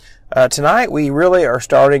Tonight we really are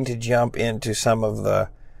starting to jump into some of the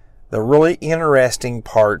really interesting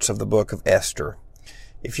parts of the book of Esther.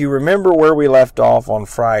 If you remember where we left off on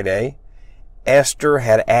Friday, Esther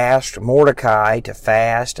had asked Mordecai to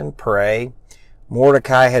fast and pray.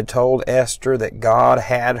 Mordecai had told Esther that God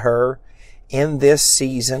had her in this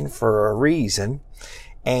season for a reason,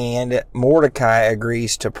 and Mordecai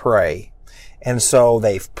agrees to pray. And so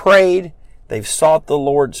they've prayed, they've sought the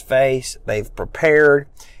Lord's face, they've prepared,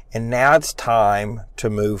 and now it's time to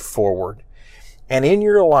move forward. And in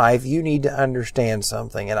your life, you need to understand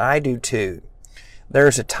something, and I do too.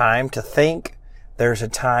 There's a time to think, there's a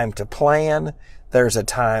time to plan, there's a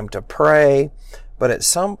time to pray, but at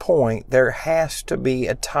some point, there has to be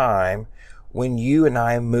a time when you and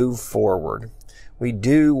I move forward. We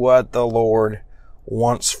do what the Lord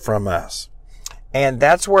wants from us. And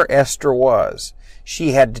that's where Esther was.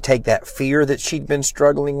 She had to take that fear that she'd been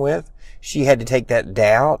struggling with. She had to take that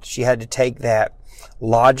doubt. She had to take that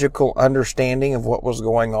logical understanding of what was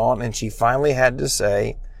going on. And she finally had to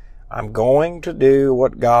say, I'm going to do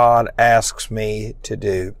what God asks me to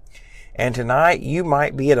do. And tonight you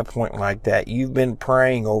might be at a point like that. You've been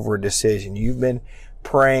praying over a decision. You've been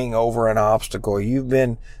praying over an obstacle. You've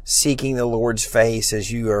been seeking the Lord's face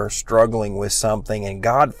as you are struggling with something. And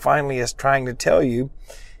God finally is trying to tell you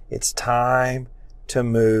it's time to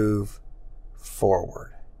move forward.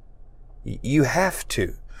 You have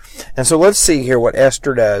to. And so let's see here what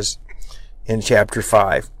Esther does in chapter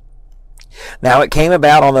 5. Now it came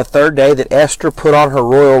about on the third day that Esther put on her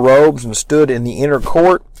royal robes and stood in the inner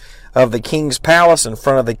court of the king's palace in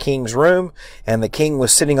front of the king's room, and the king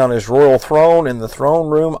was sitting on his royal throne in the throne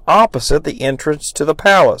room opposite the entrance to the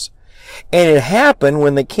palace. And it happened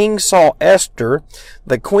when the king saw Esther,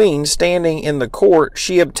 the queen, standing in the court,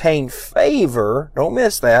 she obtained favor, don't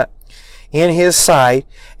miss that, in his sight,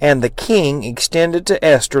 and the king extended to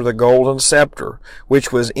Esther the golden scepter,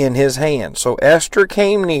 which was in his hand. So Esther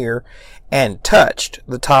came near and touched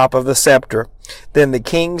the top of the scepter. Then the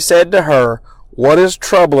king said to her, What is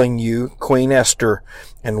troubling you, Queen Esther,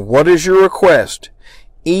 and what is your request?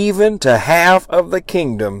 Even to half of the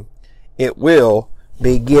kingdom it will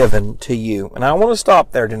be given to you. And I want to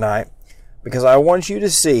stop there tonight because I want you to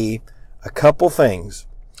see a couple things.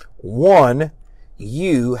 One,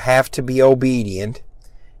 you have to be obedient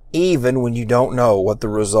even when you don't know what the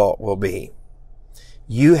result will be.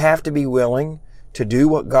 You have to be willing to do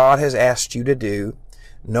what God has asked you to do,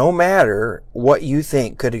 no matter what you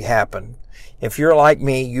think could happen. If you're like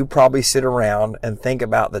me, you probably sit around and think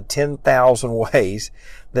about the 10,000 ways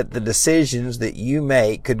that the decisions that you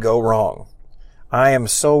make could go wrong. I am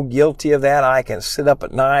so guilty of that. I can sit up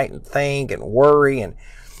at night and think and worry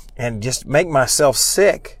and just make myself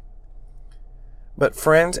sick. But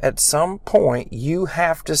friends, at some point, you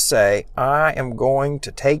have to say, I am going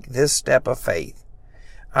to take this step of faith.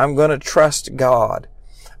 I'm going to trust God.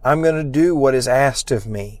 I'm going to do what is asked of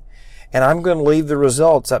me. And I'm going to leave the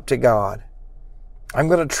results up to God. I'm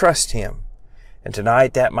going to trust Him. And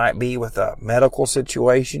tonight that might be with a medical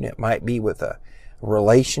situation. It might be with a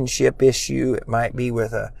relationship issue. It might be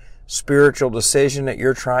with a spiritual decision that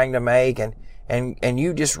you're trying to make. And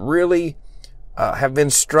you just really have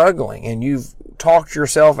been struggling. And you've talked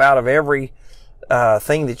yourself out of every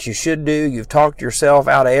thing that you should do. You've talked yourself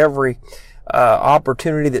out of every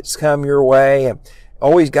opportunity that's come your way. And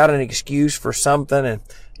always got an excuse for something. And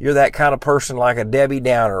you're that kind of person like a Debbie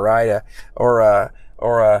Downer, right? Or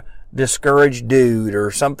a discouraged dude or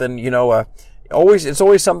something, it's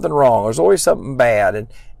always something wrong. There's always something bad.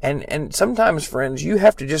 And sometimes, friends, you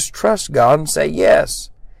have to just trust God and say, yes,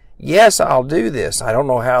 I'll do this. I don't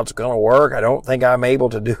know how it's going to work. I don't think I'm able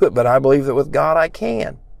to do it, but I believe that with God I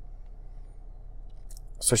can.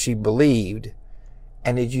 So she believed.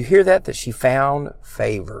 And did you hear that? That she found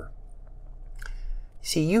favor.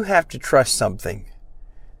 See, you have to trust something.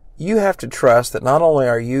 You have to trust that not only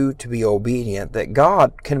are you to be obedient, that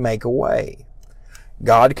God can make a way.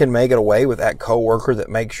 God can make it a way with that coworker that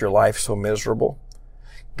makes your life so miserable.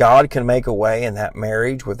 God can make a way in that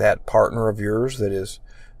marriage with that partner of yours that is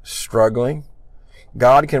struggling.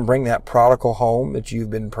 God can bring that prodigal home that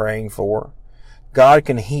you've been praying for. God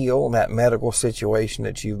can heal that medical situation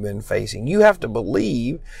that you've been facing. You have to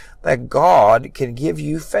believe that God can give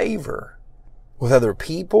you favor with other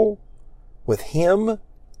people, with Him.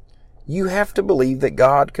 You have to believe that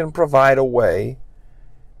God can provide a way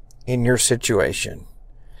in your situation.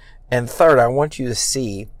 And third, I want you to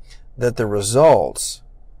see that the results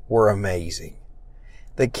were amazing.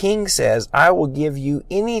 The king says, I will give you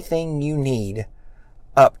anything you need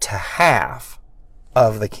up to half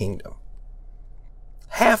of the kingdom.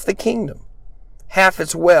 Half the kingdom. half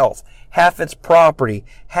its wealth, half its property,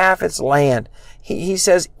 half its land. He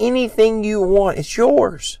says, anything you want, it's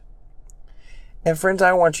yours. And friends,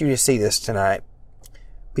 I want you to see this tonight.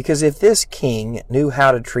 Because if this king knew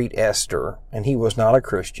how to treat Esther, and he was not a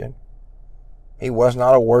Christian, he was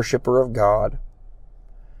not a worshiper of God,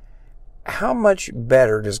 how much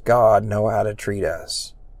better does God know how to treat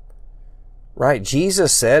us? Right?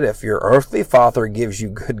 Jesus said, if your earthly father gives you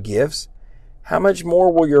good gifts, how much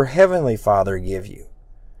more will your heavenly Father give you?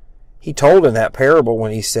 He told in that parable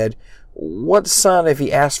when he said, what son, if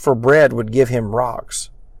he asked for bread, would give him rocks?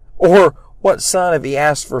 Or what son, if he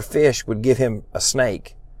asked for fish, would give him a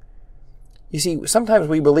snake? You see, sometimes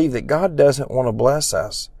we believe that God doesn't want to bless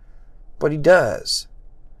us, but he does.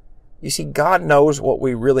 You see, God knows what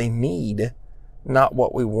we really need, not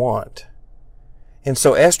what we want. And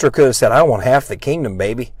so Esther could have said, I want half the kingdom,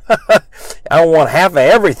 baby. I want half of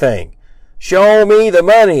everything. Show me the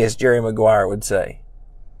money, as Jerry Maguire would say.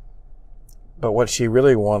 But what she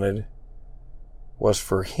really wanted was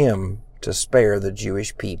for him to spare the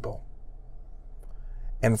Jewish people.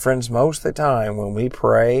 And friends, most of the time when we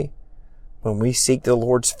pray, when we seek the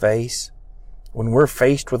Lord's face, when we're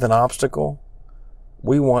faced with an obstacle,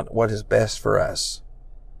 we want what is best for us,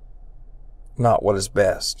 not what is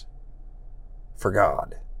best for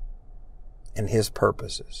God and His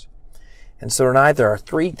purposes. And so tonight there are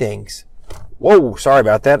three things. Whoa, sorry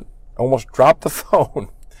about that. Almost dropped the phone.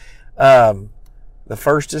 The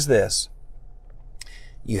first is this.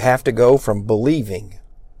 You have to go from believing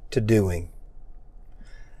to doing.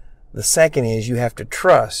 The second is you have to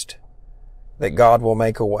trust that God will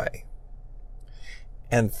make a way.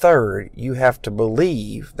 And third, you have to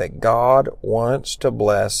believe that God wants to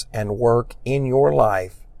bless and work in your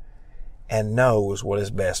life and knows what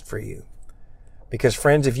is best for you. Because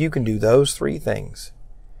friends, if you can do those three things,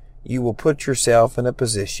 you will put yourself in a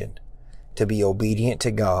position to be obedient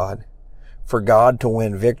to God, for God to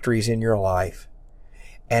win victories in your life,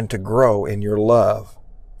 and to grow in your love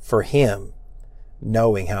for Him,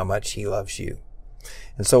 knowing how much He loves you.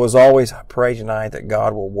 And so as always, I pray tonight that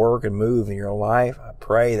God will work and move in your life. I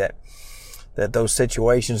pray that those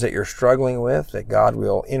situations that you're struggling with, that God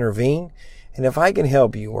will intervene. And if I can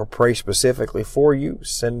help you or pray specifically for you,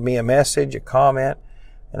 send me a message, a comment,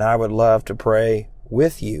 and I would love to pray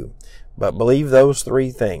with you. But believe those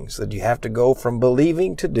three things, that you have to go from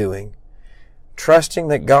believing to doing, trusting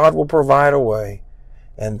that God will provide a way,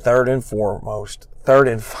 and third and finally,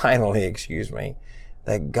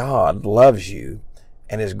 that God loves you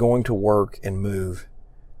and is going to work and move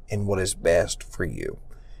in what is best for you.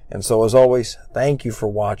 And so as always, thank you for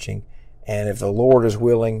watching. And if the Lord is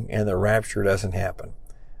willing and the rapture doesn't happen,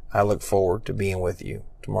 I look forward to being with you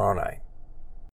tomorrow night.